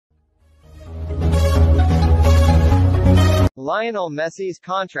Lionel Messi's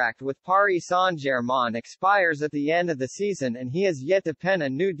contract with Paris Saint-Germain expires at the end of the season and he has yet to pen a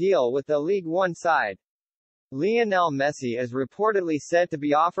new deal with the Ligue 1 side. Lionel Messi is reportedly said to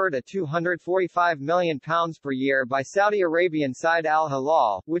be offered a £245 million per year by Saudi Arabian side Al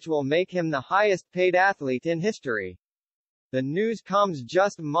Hilal, which will make him the highest-paid athlete in history. The news comes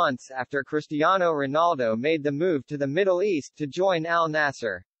just months after Cristiano Ronaldo made the move to the Middle East to join Al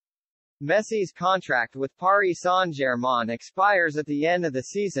Nassr. Messi's contract with Paris Saint-Germain expires at the end of the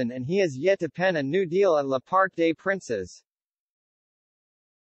season and he has yet to pen a new deal at Le Parc des Princes.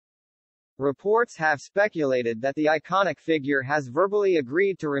 Reports have speculated that the iconic figure has verbally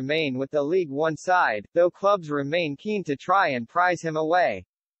agreed to remain with the Ligue 1 side, though clubs remain keen to try and prize him away.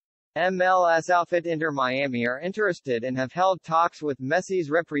 MLS outfit Inter Miami are interested and have held talks with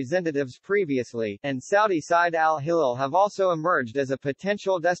Messi's representatives previously, and Saudi side Al Hilal have also emerged as a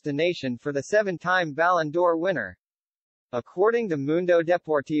potential destination for the seven-time Ballon d'Or winner. According to Mundo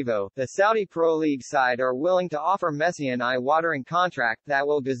Deportivo, the Saudi Pro League side are willing to offer Messi an eye-watering contract that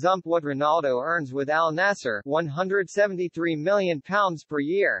will gazump what Ronaldo earns with Al Nassr, £173 million per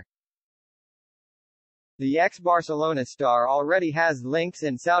year. The ex-Barcelona star already has links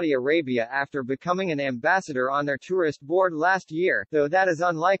in Saudi Arabia after becoming an ambassador on their tourist board last year, though that is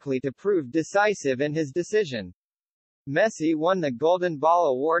unlikely to prove decisive in his decision. Messi won the Golden Ball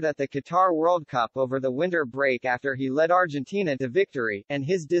award at the Qatar World Cup over the winter break after he led Argentina to victory, and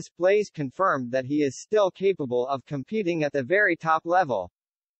his displays confirmed that he is still capable of competing at the very top level.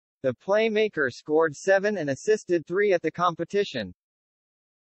 The playmaker scored 7 and assisted 3 at the competition.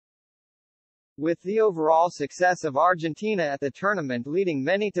 With the overall success of Argentina at the tournament leading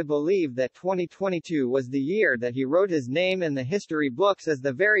many to believe that 2022 was the year that he wrote his name in the history books as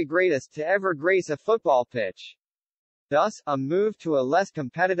the very greatest to ever grace a football pitch. Thus, a move to a less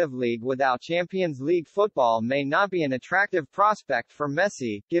competitive league without Champions League football may not be an attractive prospect for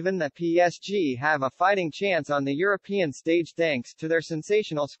Messi, given that PSG have a fighting chance on the European stage thanks to their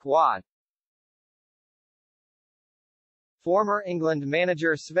sensational squad. Former England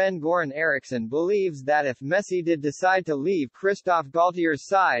manager Sven-Göran Eriksson believes that if Messi did decide to leave Christophe Galtier's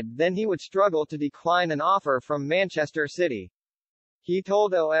side, then he would struggle to decline an offer from Manchester City. He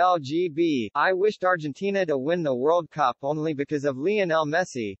told OLGB, "I wished Argentina to win the World Cup only because of Lionel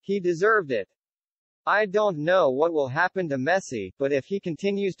Messi, he deserved it. I don't know what will happen to Messi, but if he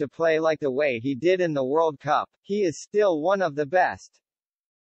continues to play like the way he did in the World Cup, he is still one of the best."